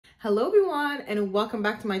Hello everyone and welcome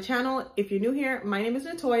back to my channel. If you're new here, my name is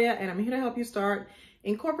Natoya and I'm here to help you start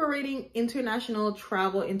incorporating international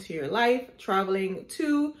travel into your life, traveling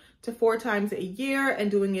 2 to 4 times a year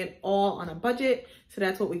and doing it all on a budget. So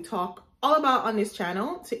that's what we talk all about on this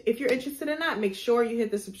channel. So if you're interested in that, make sure you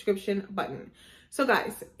hit the subscription button. So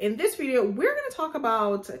guys, in this video, we're going to talk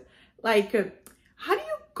about how do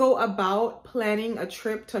you go about planning a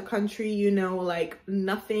trip to a country you know like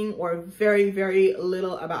nothing or very, very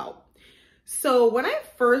little about. So when I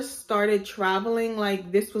first started traveling, like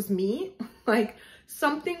this was me, like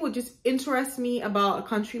something would just interest me about a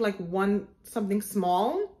country, like something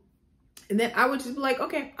small. And then I would just be like,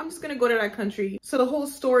 okay, I'm just going to go to that country. So the whole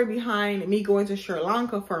story behind me going to Sri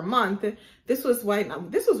Lanka for a month, this was when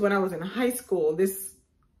I was in high school. This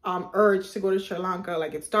urge to go to Sri Lanka,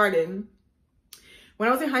 like it started. When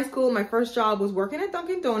I was in high school, my first job was working at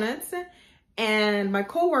Dunkin' Donuts, and my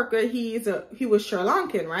coworker, he was Sri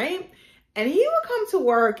Lankan, right? And he would come to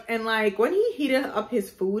work, and like when he heated up his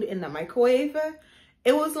food in the microwave,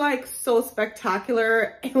 it was like so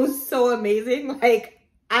spectacular. It was so amazing. Like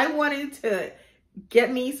I wanted to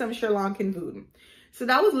get me some Sri Lankan food. So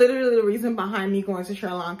that was literally the reason behind me going to Sri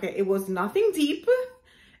Lanka. It was nothing deep.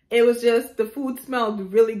 It was just the food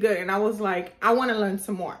smelled really good, and I was like, I want to learn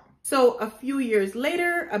some more. So a few years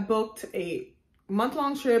later, I booked a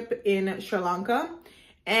month-long trip in Sri Lanka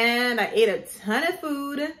and I ate a ton of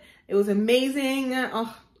food. It was amazing.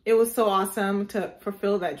 Oh, it was so awesome to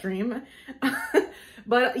fulfill that dream.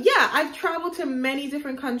 But yeah, I've traveled to many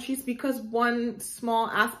different countries because one small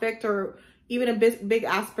aspect or even a big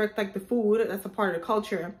aspect like the food, that's a part of the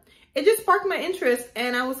culture, it just sparked my interest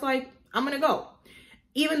and I was like, I'm gonna go.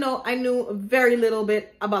 Even though I knew very little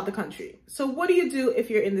bit about the country. So what do you do if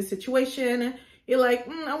you're in this situation? You're like,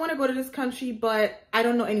 I want to go to this country, but I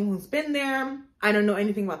don't know anyone who's been there. I don't know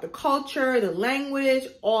anything about the culture, the language,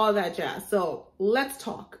 all that jazz. So let's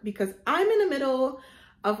talk, because I'm in the middle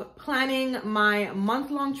of planning my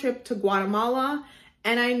month-long trip to Guatemala,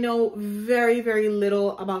 and I know very, very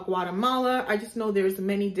little about Guatemala. I just know there's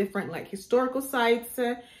many different like historical sites,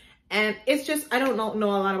 and it's just, I don't know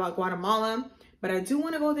a lot about Guatemala. But I do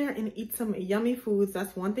want to go there and eat some yummy foods.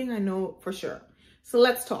 That's one thing I know for sure. So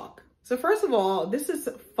let's talk. So first of all, this is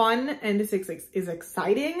fun and this is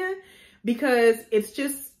exciting because it's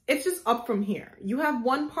just up from here. You have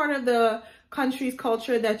one part of the country's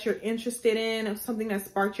culture that you're interested in, something that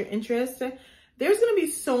sparked your interest. There's going to be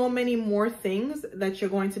so many more things that you're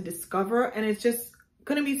going to discover, and it's just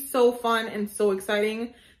going to be so fun and so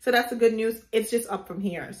exciting. So that's the good news. It's just up from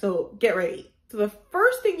here. So get ready. So the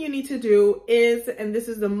first thing you need to do is, and this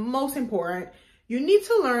is the most important, you need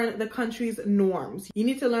to learn the country's norms. You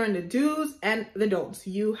need to learn the do's and the don'ts.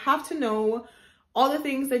 You have to know all the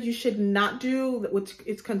things that you should not do, which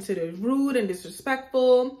is considered rude and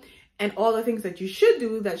disrespectful, and all the things that you should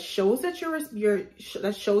do that shows that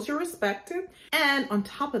that shows your respect. And on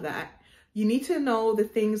top of that, you need to know the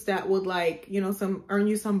things that would earn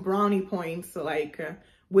you some brownie points,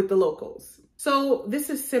 with the locals. So this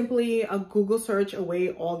is simply a Google search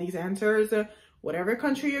away all these answers. Whatever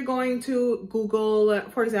country you're going to, Google,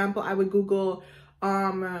 for example, I would Google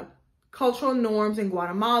cultural norms in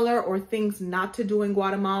Guatemala, or things not to do in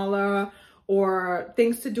Guatemala, or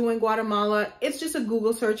things to do in Guatemala. It's just a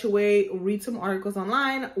Google search away. Read some articles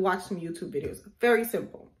online, watch some YouTube videos. Very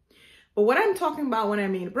simple. But what I'm talking about when I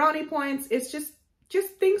mean brownie points, it's just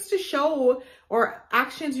things to show, or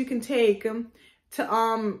actions you can take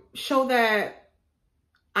to show that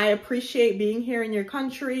I appreciate being here in your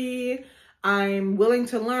country. I'm willing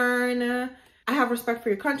to learn. I have respect for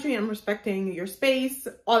your country. I'm respecting your space,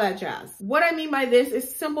 all that jazz. What I mean by this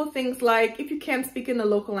is simple things like, if you can't speak in the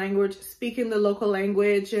local language, speak in the local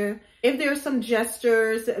language. If there's some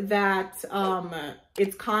gestures that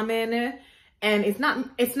it's common and it's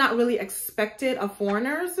not really expected of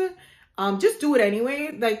foreigners, just do it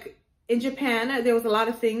anyway. Like, in Japan, there was a lot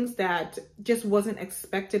of things that just wasn't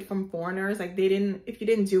expected from foreigners. Like if you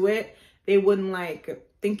didn't do it, they wouldn't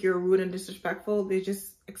think you're rude and disrespectful. They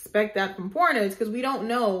just expect that from foreigners because we don't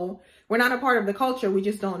know. We're not a part of the culture. We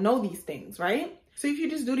just don't know these things, right? So if you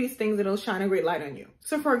just do these things, it'll shine a great light on you.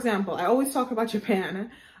 So for example, I always talk about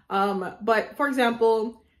Japan. But for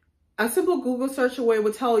example, a simple Google search away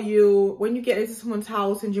would tell you when you get into someone's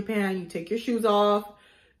house in Japan, you take your shoes off.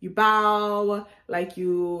 You bow, like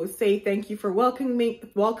you say thank you for welcoming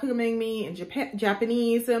me in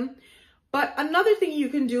Japanese. But another thing you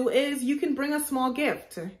can do is you can bring a small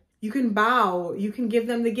gift. You can bow, you can give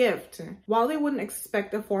them the gift. While they wouldn't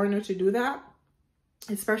expect a foreigner to do that,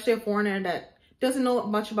 especially a foreigner that doesn't know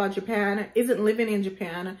much about Japan, isn't living in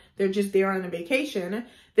Japan, they're just there on a vacation,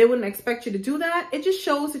 they wouldn't expect you to do that. It just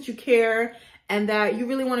shows that you care and that you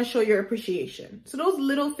really want to show your appreciation. So those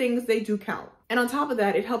little things, they do count. And on top of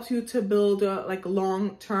that, it helps you to build like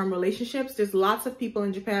long-term relationships. There's lots of people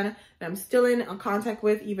in Japan that I'm still in contact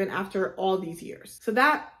with even after all these years. So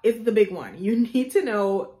that is the big one. You need to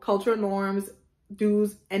know cultural norms,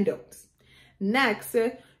 do's and don'ts. Next,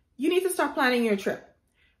 you need to start planning your trip.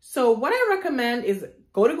 So what I recommend is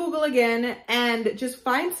go to Google again and just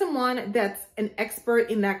find someone that's an expert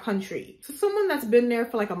in that country. So someone that's been there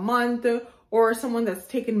for like a month, or someone that's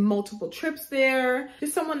taken multiple trips there,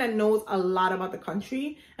 just someone that knows a lot about the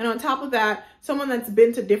country. And on top of that, someone that's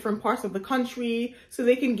been to different parts of the country so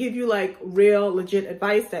they can give you like real legit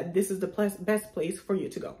advice that this is the best place for you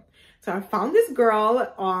to go. So I found this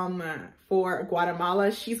girl for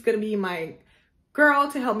Guatemala. She's gonna be my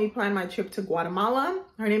girl to help me plan my trip to Guatemala.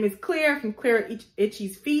 Her name is Claire from Claire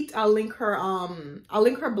Itchy's Feet. I'll link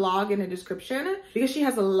her blog in the description because she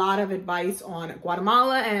has a lot of advice on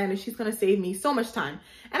Guatemala and she's gonna save me so much time.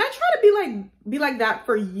 And I try to be like that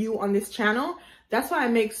for you on this channel. That's why I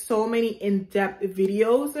make so many in-depth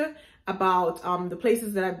videos about the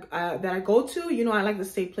places that I go to. You know, I like to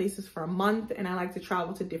stay places for a month and I like to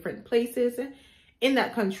travel to different places in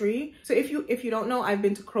that country. So if you don't know, I've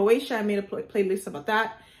been to Croatia. I made a playlist about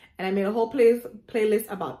that, and I made a whole playlist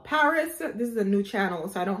about Paris. This is a new channel,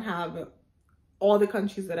 so I don't have all the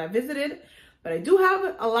countries that I visited, but I do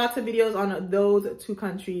have lots of videos on those 2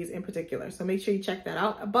 countries in particular. So make sure you check that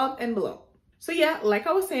out above and below. So yeah, like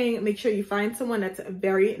I was saying, make sure you find someone that's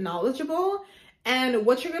very knowledgeable, and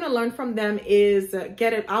what you're gonna learn from them is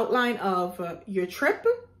get an outline of your trip.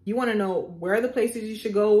 You wanna know where the places you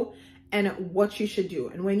should go and what you should do.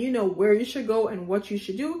 And when you know where you should go and what you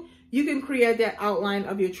should do, you can create that outline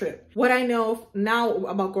of your trip. What I know now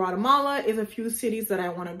about Guatemala is a few cities that I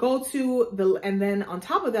want to go to, and then on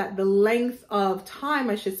top of that, the length of time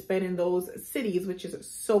I should spend in those cities, which is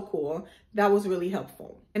so cool. That was really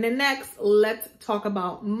helpful. And then next, let's talk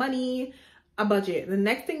about money, a budget. The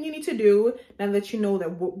next thing you need to do, now that you know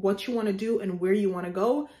that what you want to do and where you want to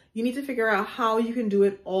go, you need to figure out how you can do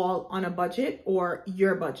it all on a budget or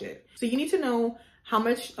your budget. So you need to know how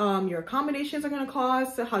much your accommodations are going to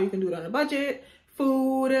cost, how you can do it on a budget,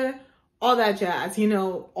 food, all that jazz, you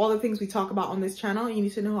know, all the things we talk about on this channel. You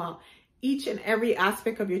need to know how each and every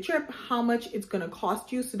aspect of your trip, how much it's going to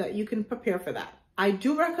cost you so that you can prepare for that. I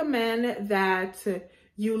do recommend that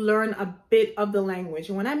you learn a bit of the language.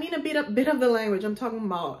 And when I mean a bit of the language, I'm talking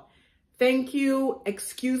about thank you,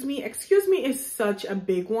 excuse me. Excuse me is such a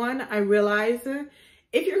big one. I realize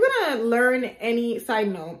if you're gonna learn any,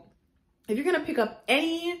 side note, if you're gonna pick up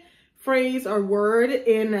any phrase or word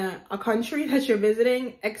in a country that you're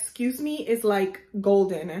visiting, excuse me is like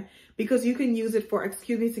golden, because you can use it for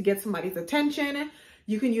excuse me to get somebody's attention.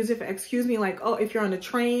 You can use it for excuse me like, oh, if you're on a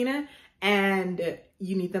train and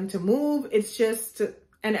you need them to move. It's just,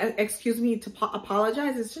 and excuse me to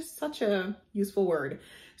apologize. It's just such a useful word.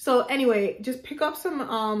 So anyway, just pick up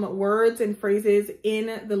some words and phrases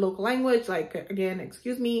in the local language, like again,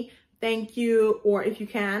 excuse me, thank you, or if you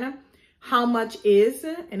can, how much is,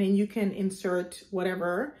 and then you can insert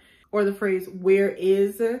whatever, or the phrase where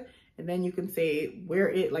is, and then you can say where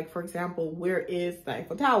it, like for example, where is the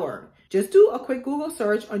Eiffel Tower? Just do a quick Google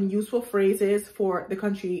search on useful phrases for the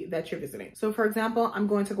country that you're visiting. So for example, I'm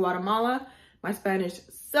going to Guatemala. My Spanish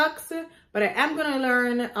sucks, but I am gonna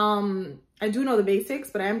learn, I do know the basics,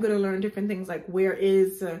 but I am going to learn different things like where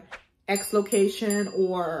is X location,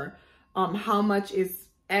 or how much is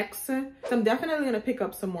X. So I'm definitely going to pick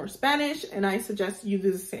up some more Spanish, and I suggest you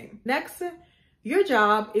do the same. Next, your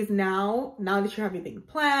job is now that you have everything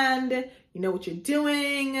planned, you know what you're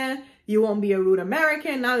doing, you won't be a rude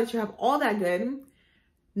American now that you have all that good.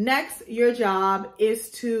 Next, your job is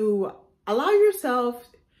to allow yourself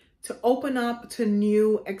to open up to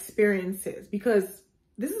new experiences, because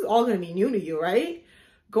this is all going to be new to you, right?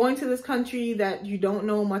 Going to this country that you don't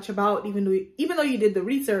know much about, even though you did the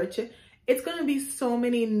research, it's going to be so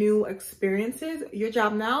many new experiences. Your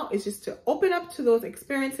job now is just to open up to those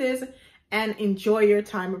experiences and enjoy your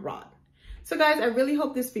time abroad. So guys, I really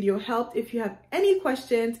hope this video helped. If you have any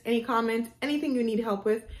questions, any comments, anything you need help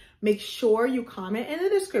with, make sure you comment in the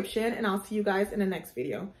description, and I'll see you guys in the next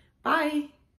video. Bye.